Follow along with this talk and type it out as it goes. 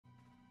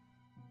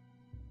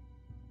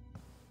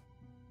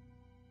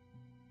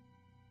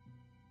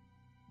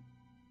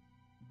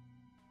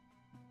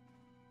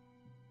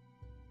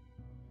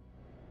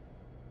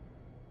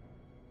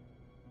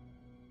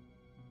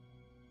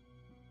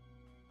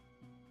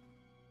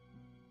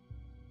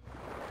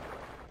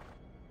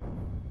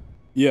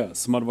Yeah,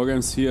 Smart War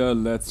Games here.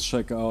 Let's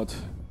check out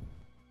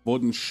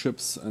Wooden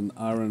Ships and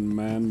Iron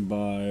Man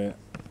by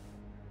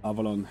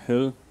Avalon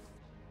Hill.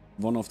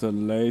 One of the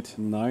late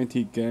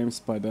 90 games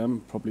by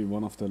them, probably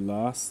one of the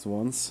last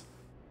ones.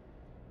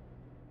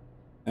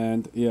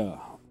 And yeah,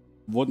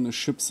 Wooden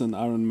Ships and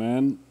Iron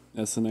Man,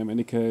 as the name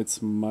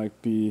indicates, might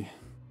be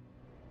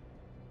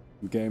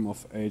a game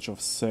of Age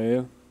of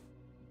Sail.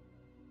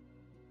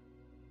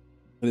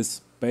 It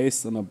is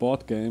based on a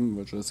board game,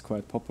 which is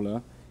quite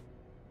popular.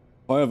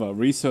 However,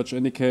 research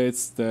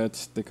indicates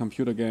that the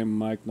computer game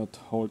might not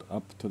hold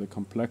up to the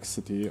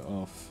complexity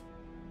of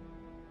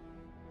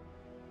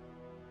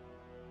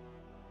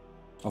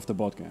the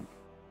board game.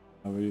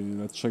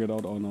 Let's check it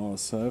out on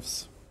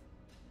ourselves.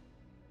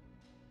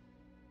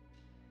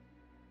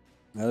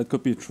 Yeah, that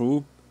could be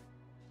true.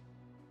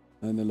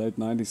 In the late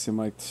 90s you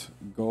might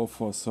go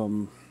for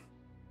some,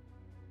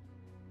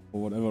 for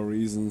whatever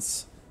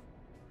reasons,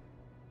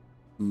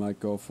 you might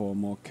go for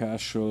more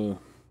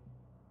casual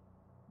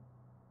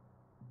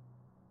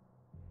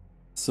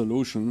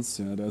solutions.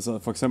 Yeah, there's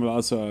for example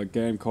also a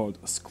game called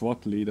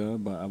Squad Leader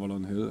by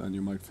Avalon Hill, and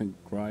you might think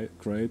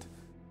great.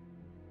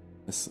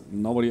 As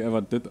nobody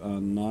ever did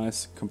a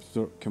nice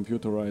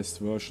computerized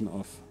version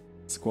of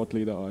Squad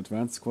Leader or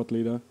Advanced Squad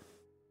Leader.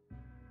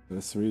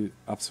 It's really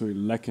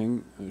absolutely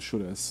lacking. Sure,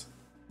 there's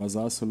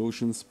bazaar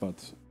solutions,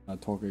 but I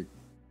talk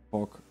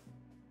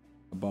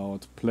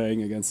about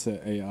playing against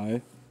the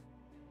AI.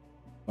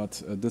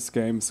 But this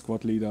game,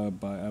 Squad Leader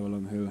by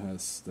Avalon Hill,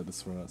 has that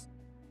is for us.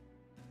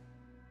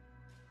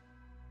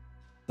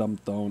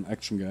 Dumbed down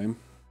action game.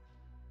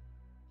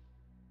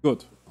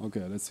 Good.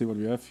 Okay, let's see what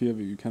we have here.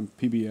 You can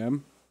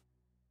PBM.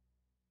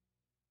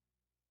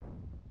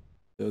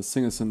 The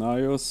single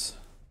scenarios.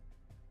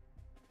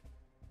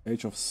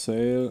 Age of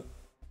Sail.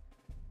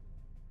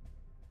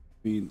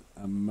 Being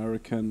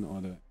American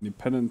or the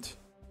independent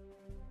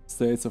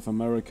states of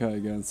America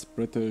against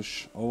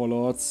British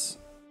overlords.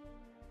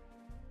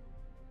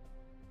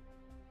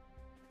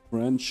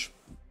 French,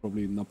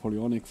 probably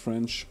Napoleonic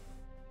French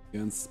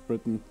against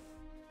Britain.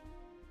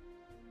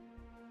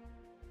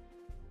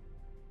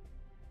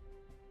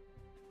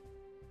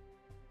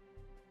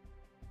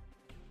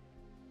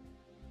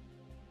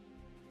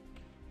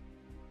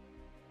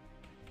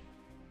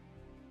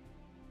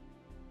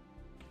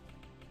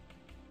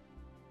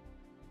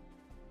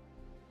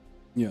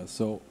 Yeah,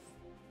 so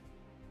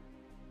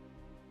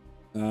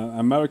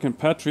American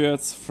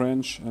patriots,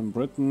 French and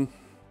Britain.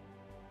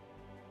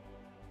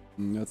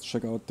 Let's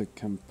check out the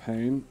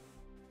campaign.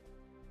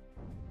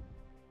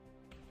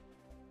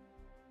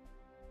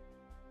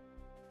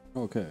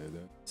 Okay,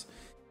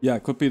 yeah,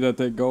 it could be that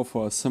they go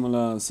for a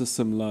similar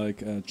system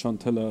like John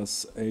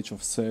Tiller's Age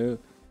of Sail.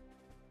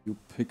 You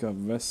pick a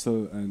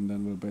vessel and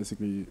then we'll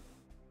basically,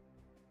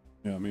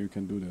 yeah, maybe we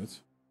can do that.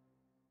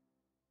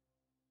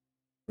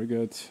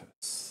 Frigate,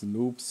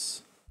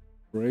 sloops,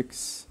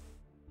 brigs.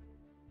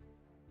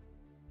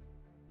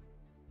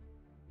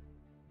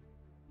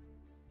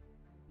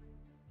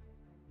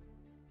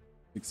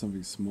 Pick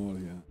something small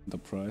here,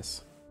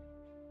 Enterprise.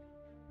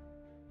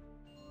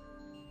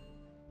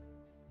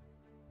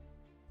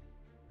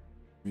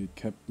 Maybe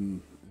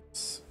Captain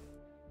is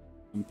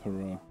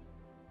Emperor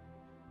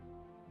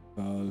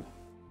Carl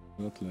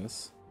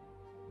Atlas.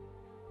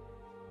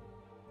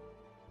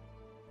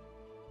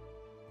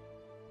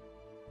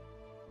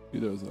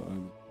 There's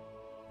an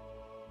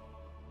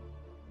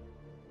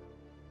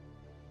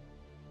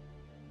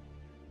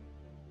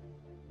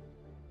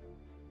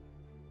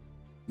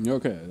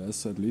okay,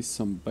 there's at least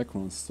some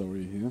background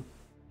story here.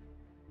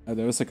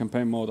 There is a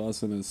campaign mode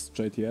also in this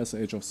JTS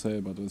Age of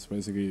Sail, but it's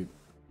basically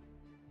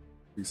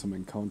some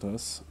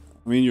encounters.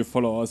 I mean, you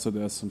follow also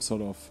there's some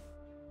sort of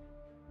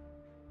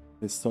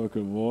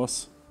historical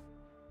wars.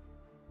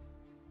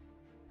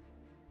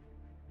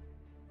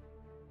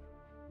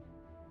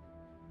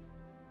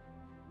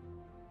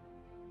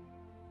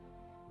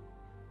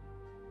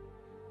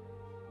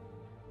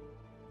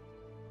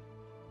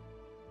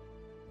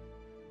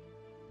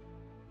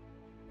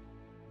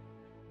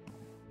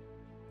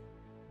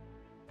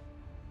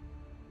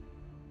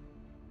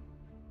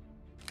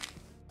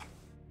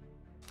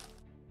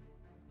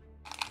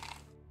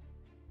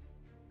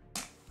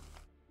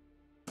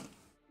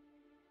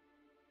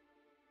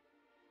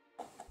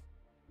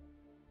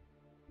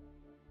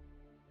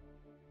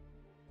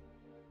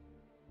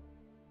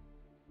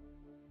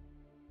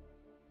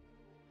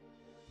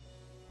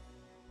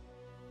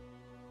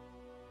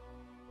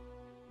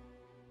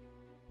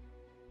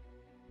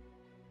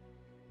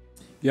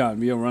 Yeah,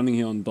 and we are running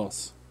here on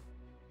DOS.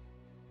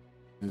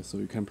 Yeah, so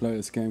you can play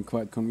this game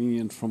quite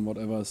convenient from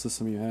whatever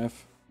system you have.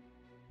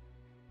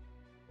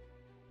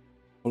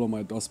 Follow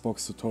my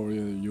DOSBox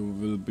tutorial, you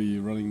will be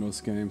running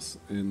those games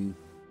in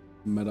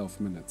a matter of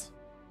minutes.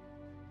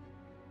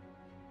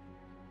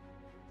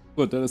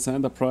 Good, that is the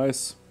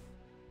Enterprise.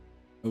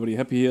 Everybody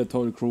happy here,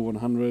 total crew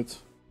 100.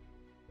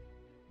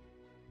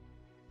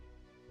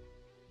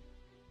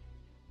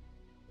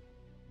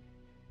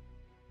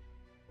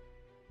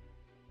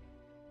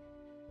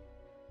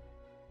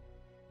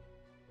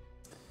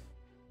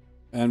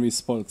 And we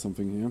spotted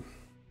something here.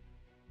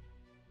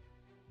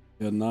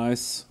 Yeah,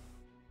 nice.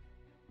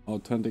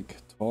 Authentic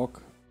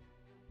talk.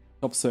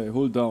 Top say,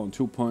 hold down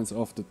 2 points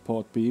off the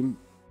port beam.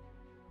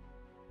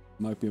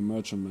 Might be a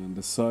merchantman.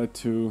 Decide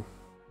to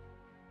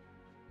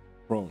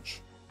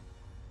approach.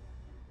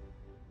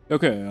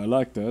 Okay, I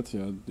like that.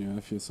 Yeah, you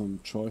have here some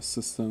choice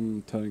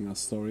system telling a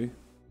story.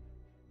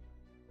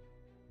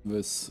 That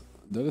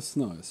is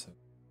nice.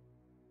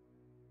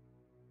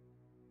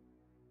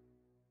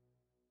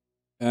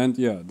 And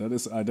yeah, that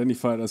is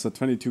identified as a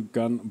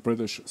 22-gun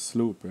British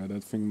sloop. Yeah,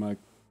 that thing might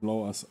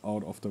blow us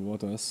out of the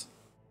waters.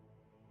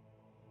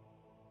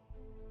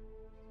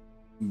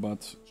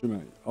 But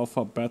Jimmy,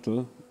 offer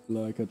battle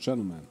like a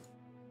gentleman.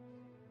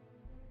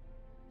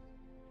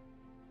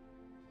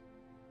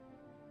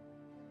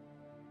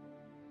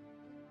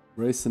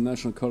 Raise the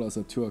national colors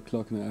at 2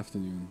 o'clock in the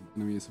afternoon.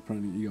 Enemy is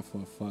apparently eager for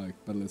a fight.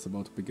 Battle is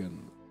about to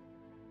begin.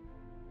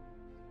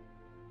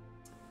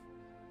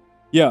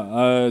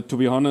 Yeah, to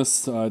be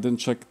honest, I didn't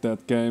check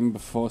that game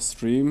before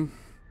stream,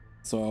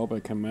 so I hope I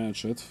can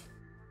manage it.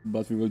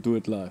 But we will do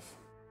it live.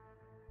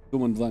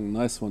 Duman Drang,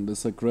 nice one. This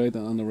is a great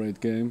and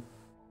underrated game.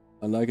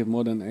 I like it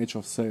more than Age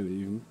of Sail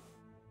even.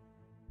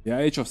 Yeah,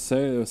 Age of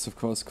Sail is of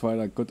course quite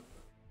a good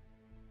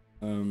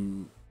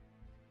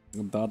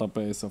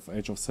database of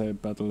Age of Sail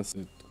battles.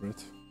 It's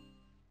great.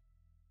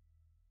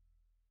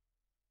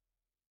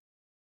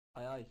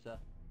 Aye, aye, sir.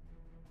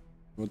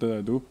 What did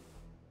I do?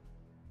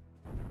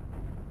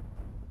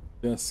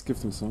 Yes, give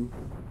them some.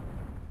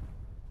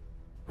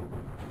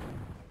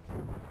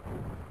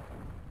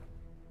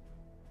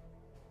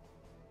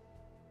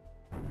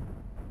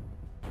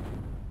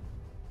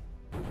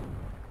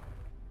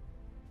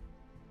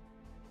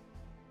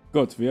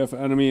 Good, we have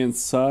enemy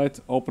inside.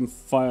 Open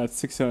fire at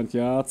 600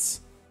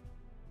 yards.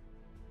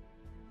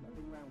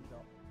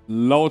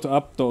 Load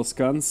up those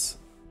guns.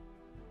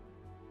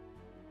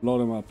 Load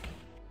them up.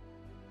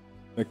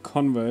 The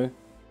convoy.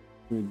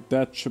 I mean,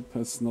 that ship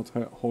is not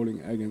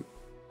holding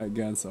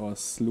against our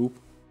sloop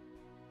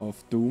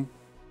of doom.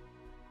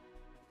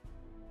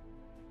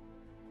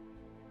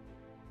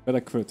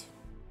 Better quit.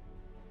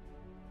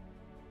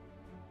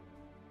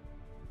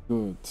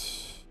 Good.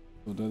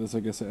 So that is, I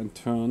guess, an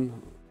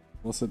turn.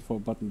 What's it for a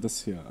button?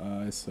 This here.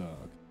 I saw.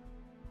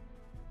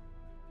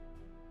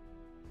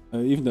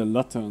 Okay. Even the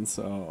lanterns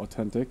are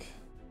authentic.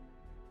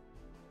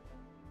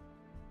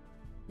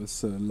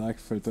 With light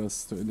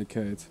filters to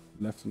indicate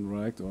left and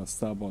right or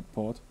starboard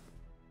port.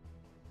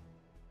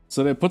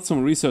 So they put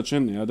some research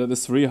in, yeah. That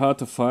is really hard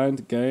to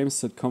find games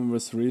that come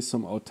with really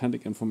some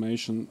authentic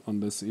information on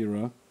this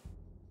era.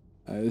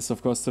 It's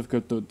of course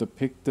difficult to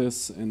depict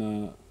this in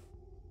a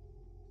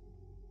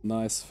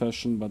nice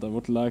fashion, but I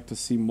would like to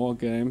see more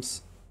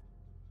games.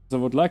 So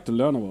I would like to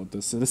learn about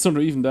this. It is not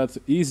even that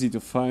easy to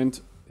find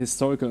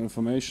historical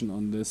information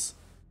on this,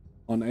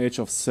 on Age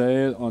of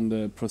Sail, on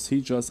the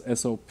procedures,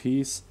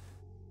 SOPs.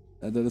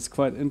 That is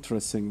quite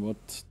interesting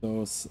what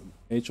those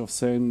Age of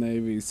Sail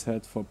navies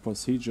had for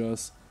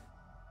procedures.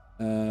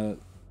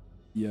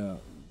 Yeah,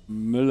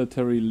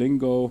 military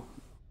lingo,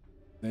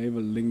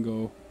 naval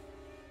lingo.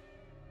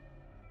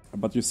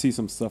 But you see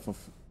some stuff of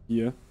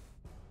here.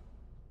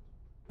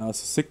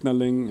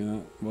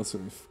 Signaling was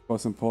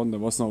important. There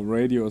was no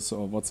radios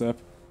or WhatsApp.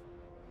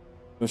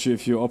 Especially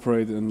if you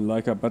operate in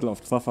like a Battle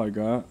of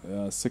Trafalgar,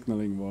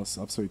 signaling was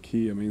absolutely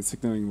key. I mean,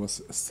 signaling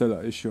was still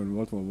an issue in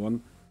World War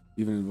One,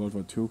 even in World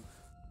War Two.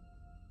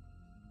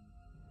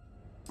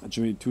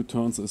 Actually, 2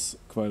 turns is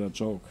quite a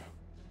joke.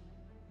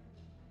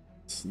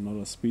 It's not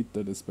a speed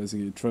that is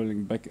basically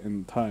traveling back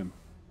in time.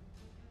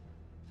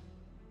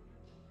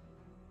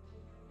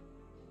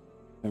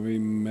 Can we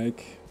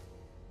make...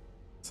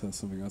 This has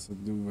something else to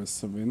do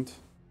with the wind.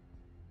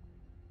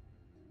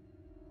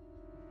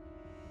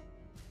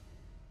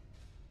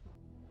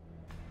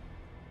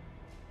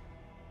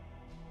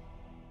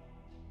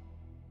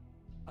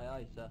 Aye,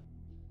 aye, sir.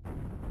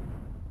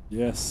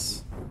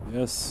 Yes,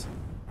 yes.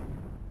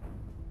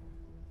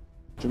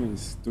 Jimmy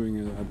is doing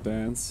a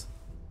dance.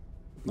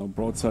 Now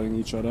broadsiding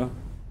each other.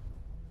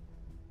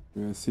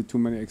 I see too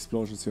many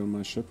explosions here on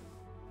my ship.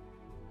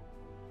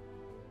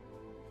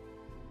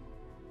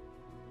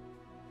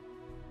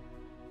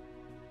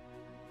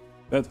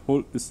 That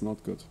hull is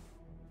not good.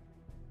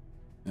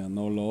 Yeah,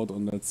 no load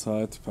on that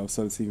side. Perhaps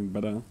that is even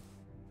better.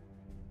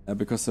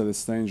 Because that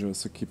is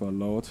dangerous to keep our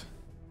load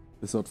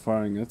without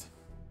firing it.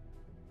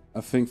 I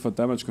think for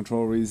damage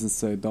control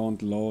reasons they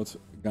don't load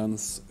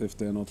guns if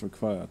they're not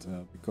required.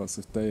 Because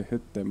if they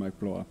hit, they might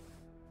blow up.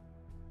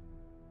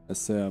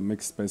 As they are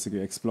mixed,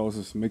 basically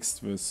explosives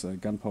mixed with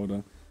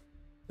gunpowder.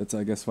 That's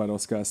I guess why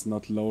those guys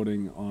not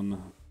loading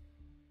on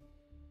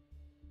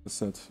the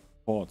set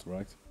port,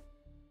 right?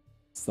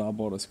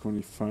 Starboard is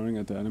currently firing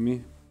at the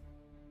enemy.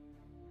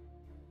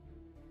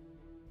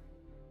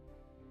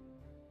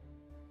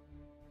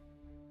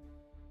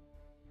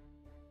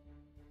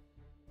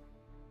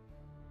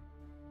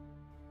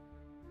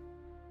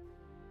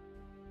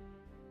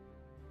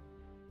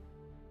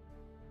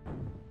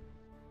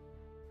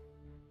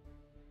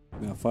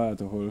 Yeah, fire at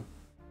the hull.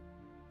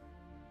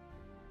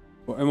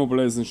 For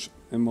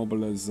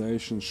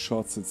immobilization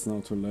shots, it's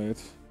now too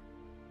late.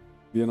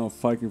 We are now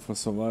fighting for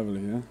survival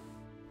here.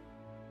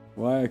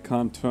 Why I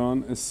can't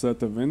turn is that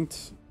the wind,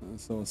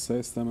 so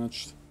says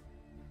damaged.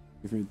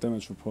 Give me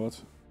damage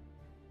report.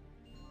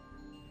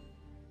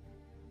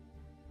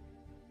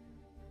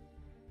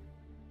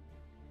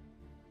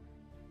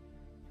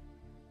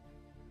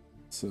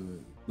 So,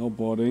 no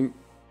boarding.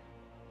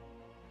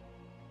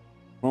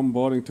 From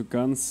boarding to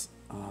guns.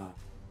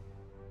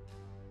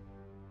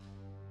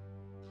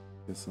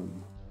 There's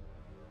some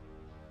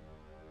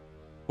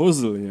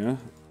puzzle here.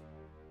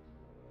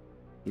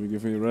 We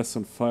give me rest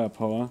on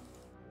firepower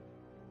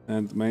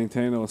and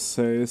maintain our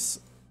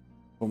sails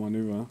for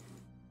maneuver.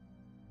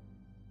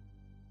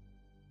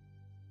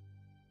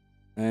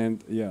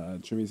 And yeah,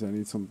 Jimmy's, I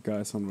need some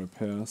guys on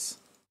repairs.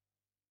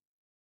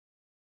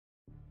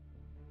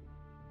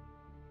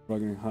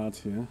 Struggling hard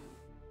here.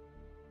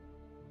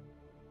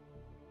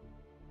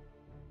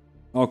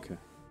 Okay,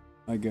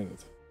 I get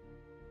it.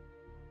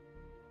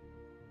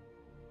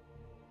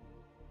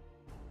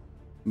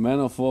 Man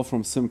of War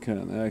from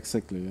Simcan, yeah,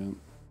 exactly, yeah.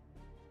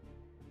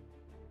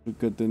 We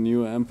got the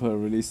new Empire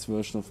released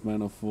version of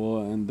Man of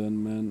War and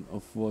then Man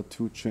of War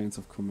 2 Chains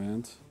of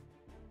Command.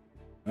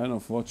 Man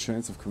of War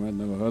Chains of Command,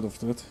 never heard of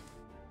that. Is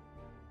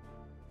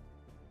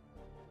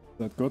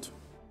that good?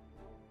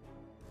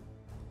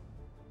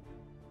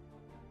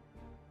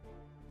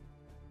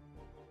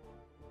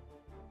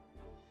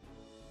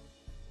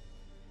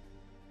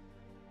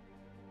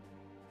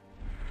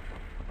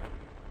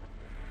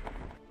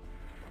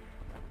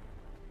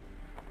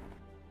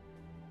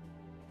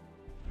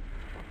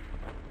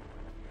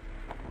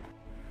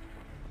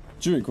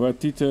 Jimmy, quite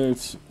detailed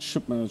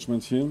ship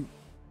management here.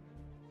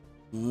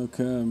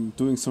 Okay, I'm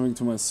doing something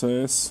to my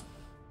sails.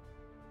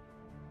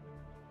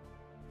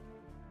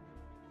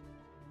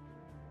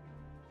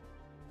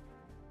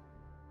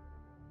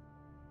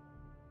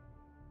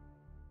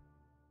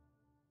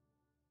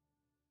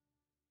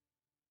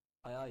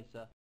 Aye, aye,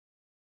 sir.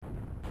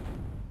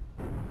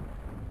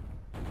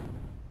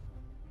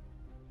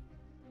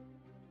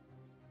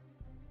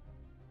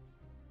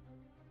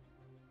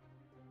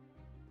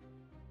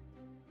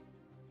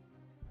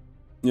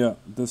 Yeah,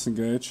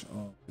 disengage.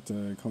 Oh,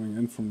 coming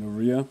in from the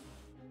rear.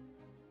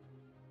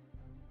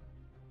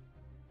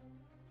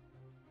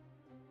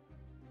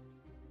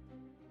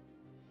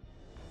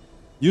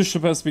 Your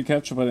ship has to be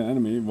captured by the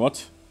enemy.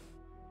 What?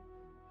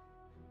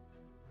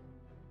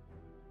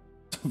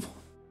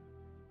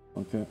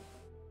 Okay.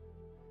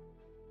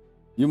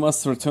 You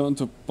must return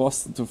to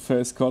Boston to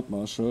face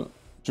court-martial.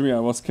 Jimmy, I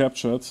was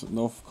captured.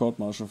 No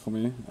court-martial for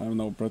me. I'm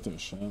now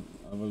British. I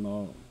will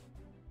now...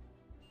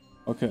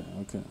 Okay,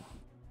 okay.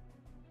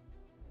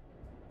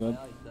 Aye,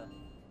 aye,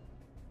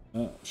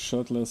 sir.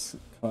 Shirtless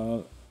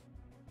Carl.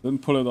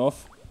 Didn't pull it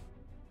off.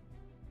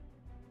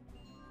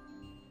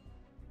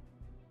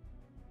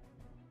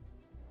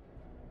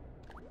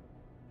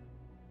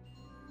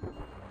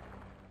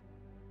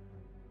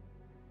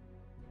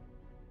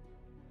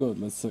 Good,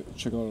 let's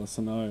check out a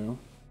scenario.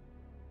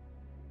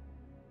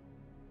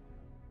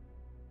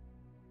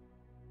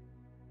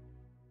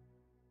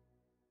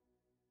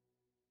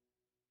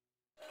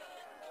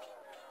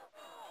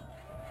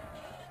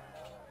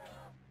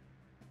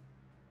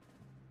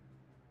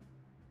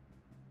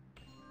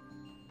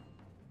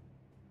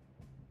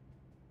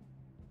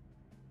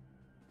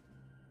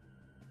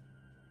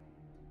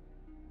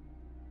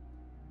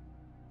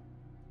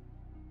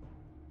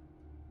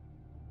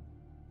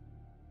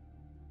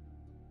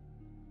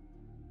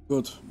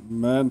 Good,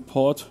 man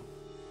port.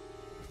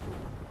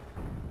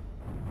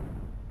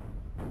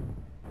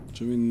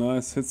 Jimmy,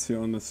 nice hits here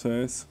on the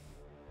face.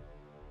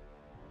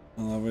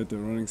 Wait, they're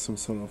running some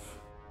sort of...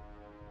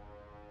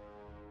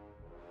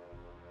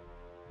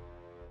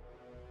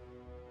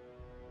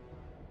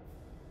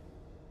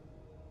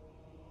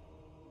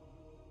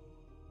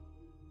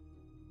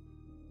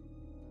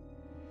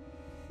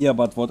 Yeah,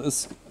 but what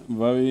is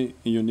very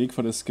unique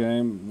for this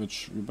game,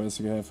 which we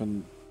basically have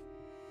in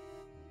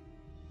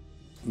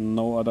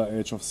no other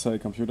Age of Sail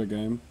computer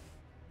game,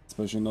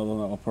 especially not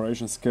on an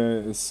operation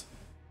scale, is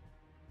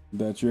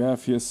that you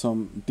have here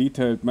some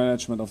detailed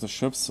management of the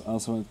ships.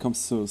 Also when it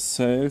comes to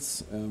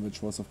sails,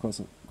 which was of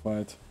course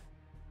quite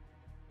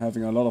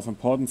having a lot of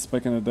importance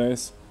back in the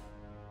days,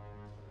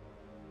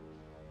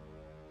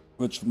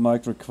 which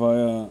might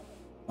require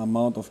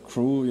amount of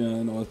crew, yeah,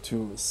 in order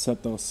to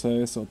set those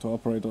sails or to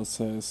operate those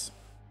sails.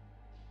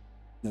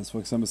 There's for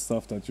example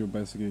stuff that you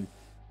basically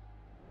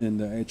in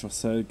the Age of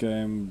Sail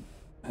game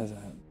has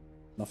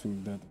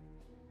nothing that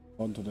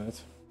on to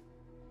that.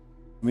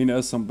 I mean,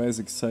 there's some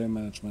basic sail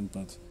management,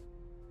 but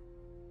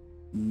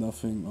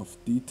nothing of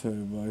detail.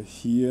 While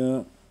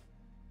here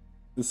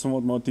is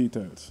somewhat more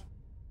detailed.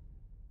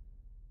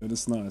 It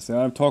is nice. Yeah,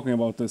 I'm talking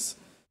about this.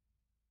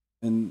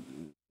 And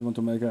if you want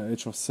to make an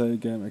Age of Sail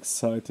game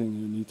exciting,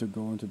 you need to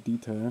go into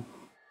detail.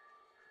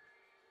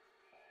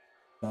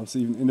 Perhaps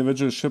even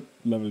individual ship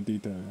level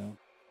detail. Yeah.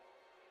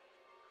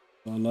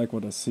 So I like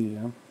what I see.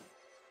 Yeah.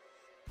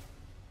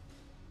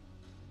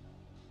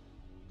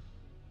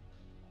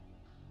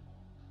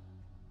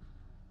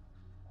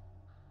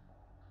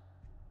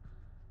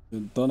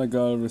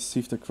 Donegal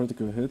received a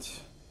critical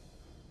hit.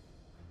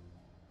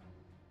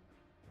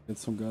 Get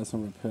some guys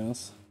on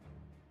repairs.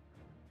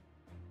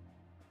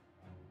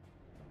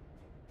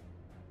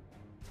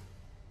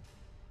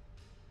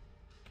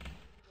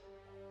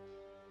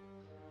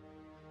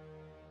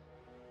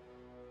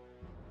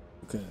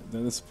 Okay,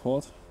 that is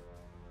port.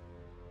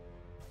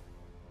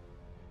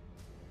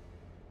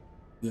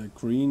 Yeah,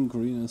 green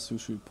is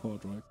usually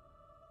port, right?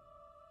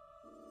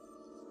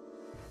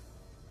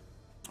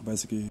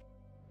 Basically.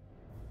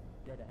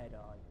 Dead ahead,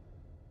 aye.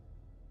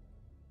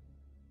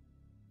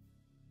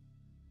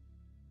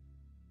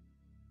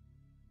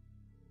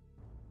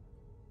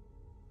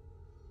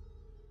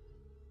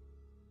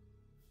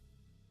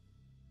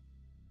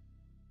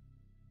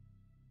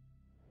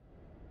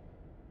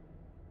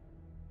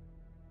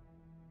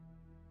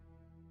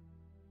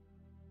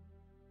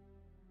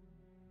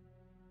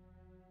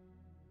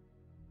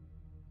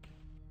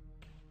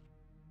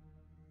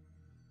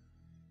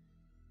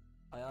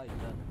 Aye, aye,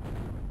 sir.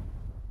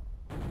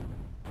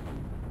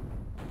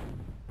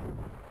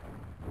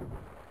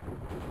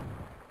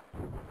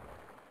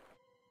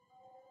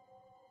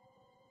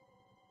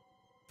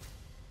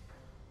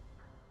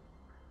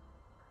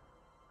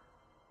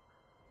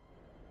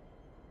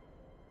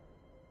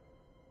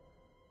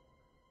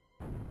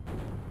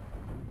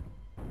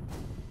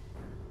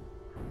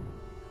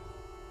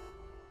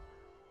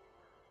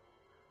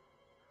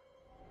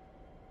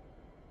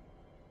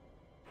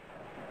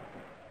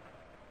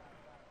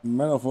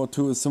 Man of War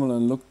 2 is similar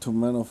in look to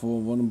Man of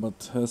War 1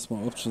 but has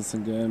more options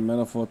in game. Man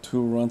of War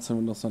 2 runs in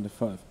Windows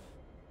 95.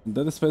 And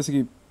that is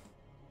basically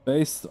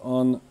based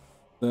on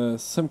the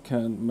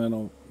SimCan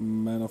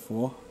Man of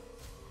War.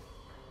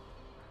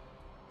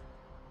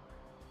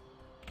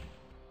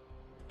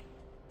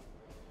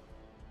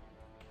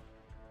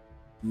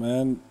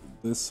 Man,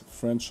 this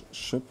French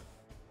ship.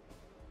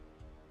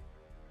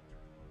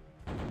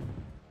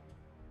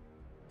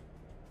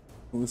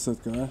 Who is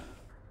that guy?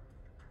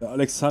 The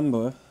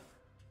Alexandre.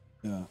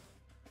 Yeah,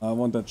 I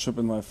want that ship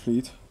in my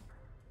fleet.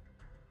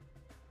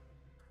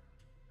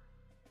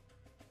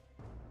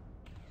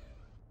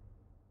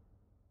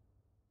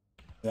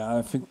 Yeah,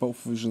 I think both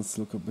visions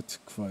look a bit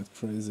quite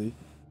crazy.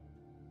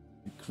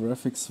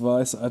 Graphics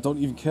wise, I don't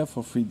even care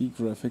for 3D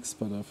graphics,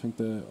 but I think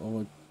they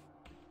over.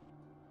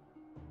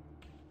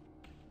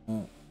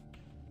 I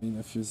mean,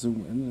 if you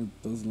zoom in,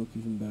 it doesn't look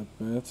even that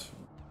bad.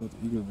 That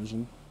Eagle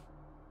Vision.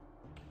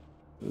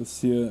 This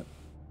here,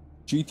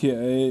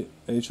 GTA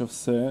Age of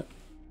Sail.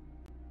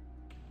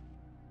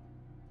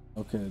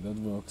 Okay, that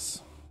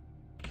works.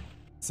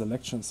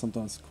 Selection is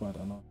sometimes quite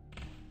annoying.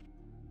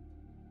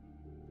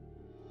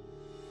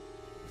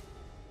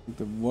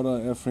 The water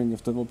airframe,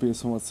 if that would be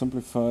somewhat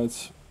simplified.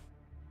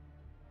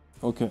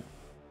 Okay.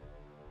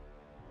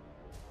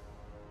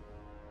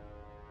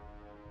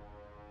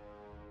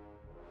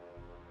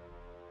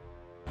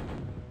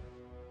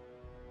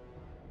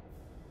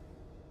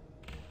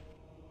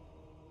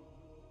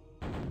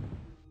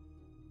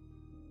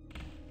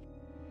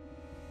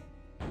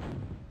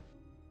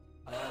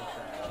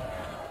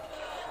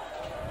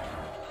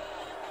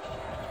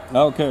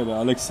 Okay, the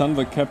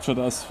Alexander captured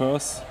us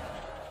first.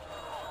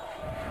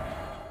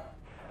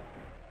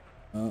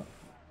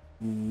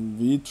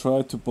 We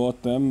tried to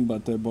board them,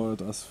 but they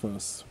boarded us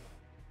first.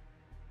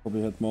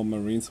 Probably had more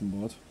Marines on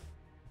board.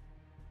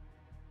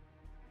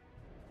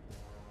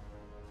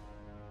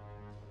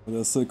 But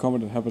there's still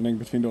combat happening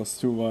between those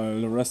two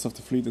while the rest of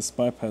the fleet is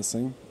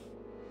bypassing.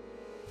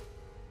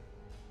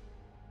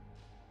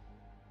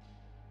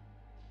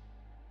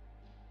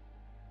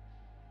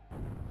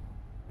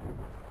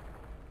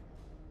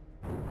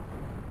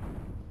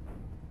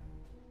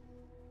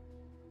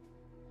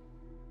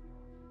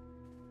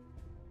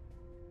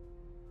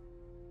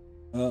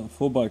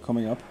 Full buy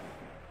coming up.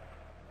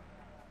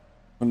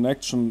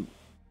 Connection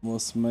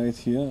was made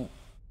here.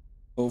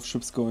 Both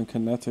ships going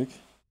kinetic.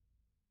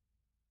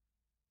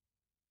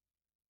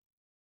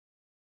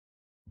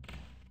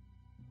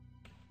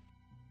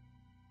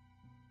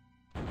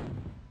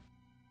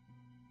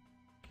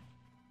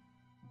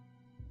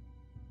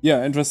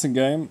 Yeah, interesting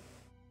game.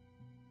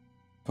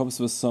 Comes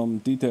with some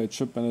detailed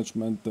ship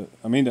management.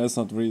 I mean, there's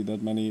not really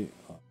that many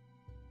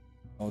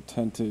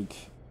authentic.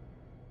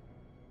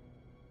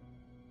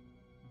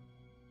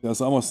 There's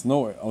almost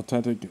no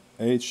authentic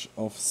Age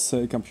of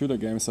Sail computer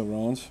games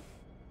around.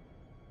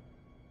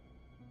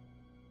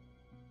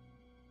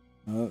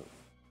 That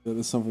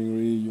is something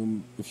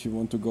really, if you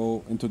want to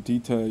go into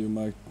detail, you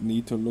might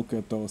need to look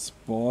at those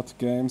board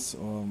games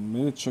or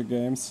miniature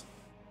games.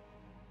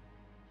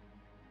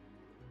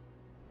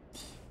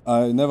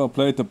 I never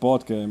played the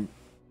board game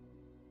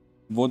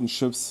Wooden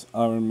Ships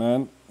Iron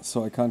Man,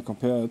 so I can't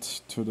compare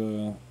it to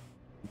the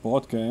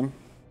board game.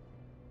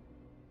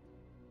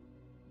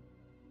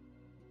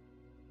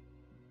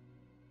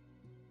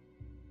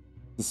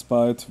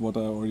 Despite what I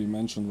already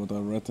mentioned, what I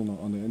read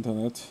on the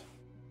internet.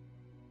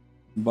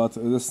 But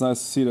it is nice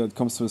to see that it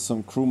comes with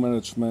some crew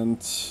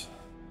management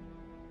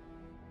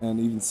and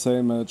even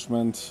sail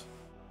management,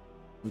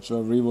 which I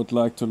really would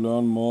like to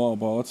learn more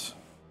about.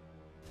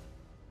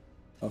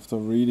 after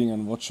reading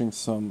and watching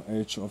some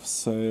Age of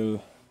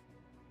Sail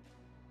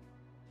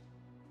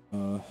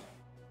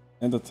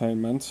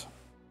entertainment,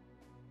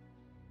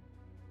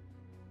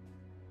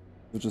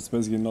 which is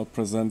basically not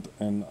present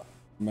in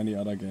many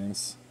other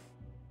games,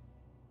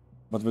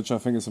 but which I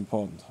think is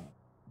important.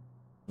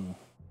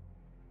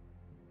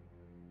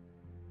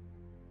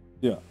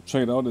 Yeah,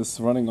 check it out, it's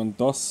running on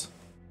DOS.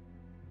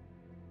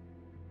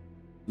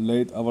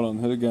 Late Avalon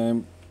Hill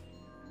game,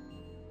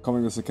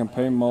 coming with a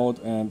campaign mode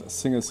and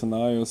single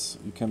scenarios.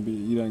 You can be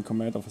either in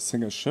command of a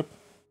single ship,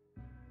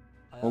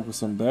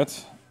 focus on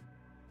that,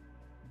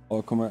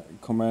 or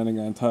commanding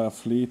an entire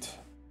fleet.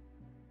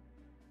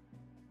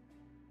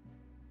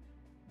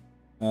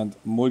 And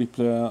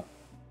multiplayer,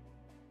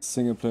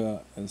 single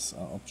player is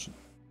an option.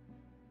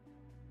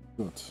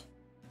 Good.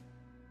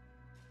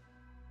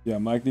 Yeah,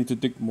 might need to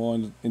dig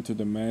more into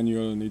the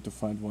manual, need to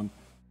find one.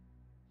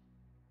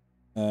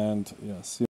 And yeah, see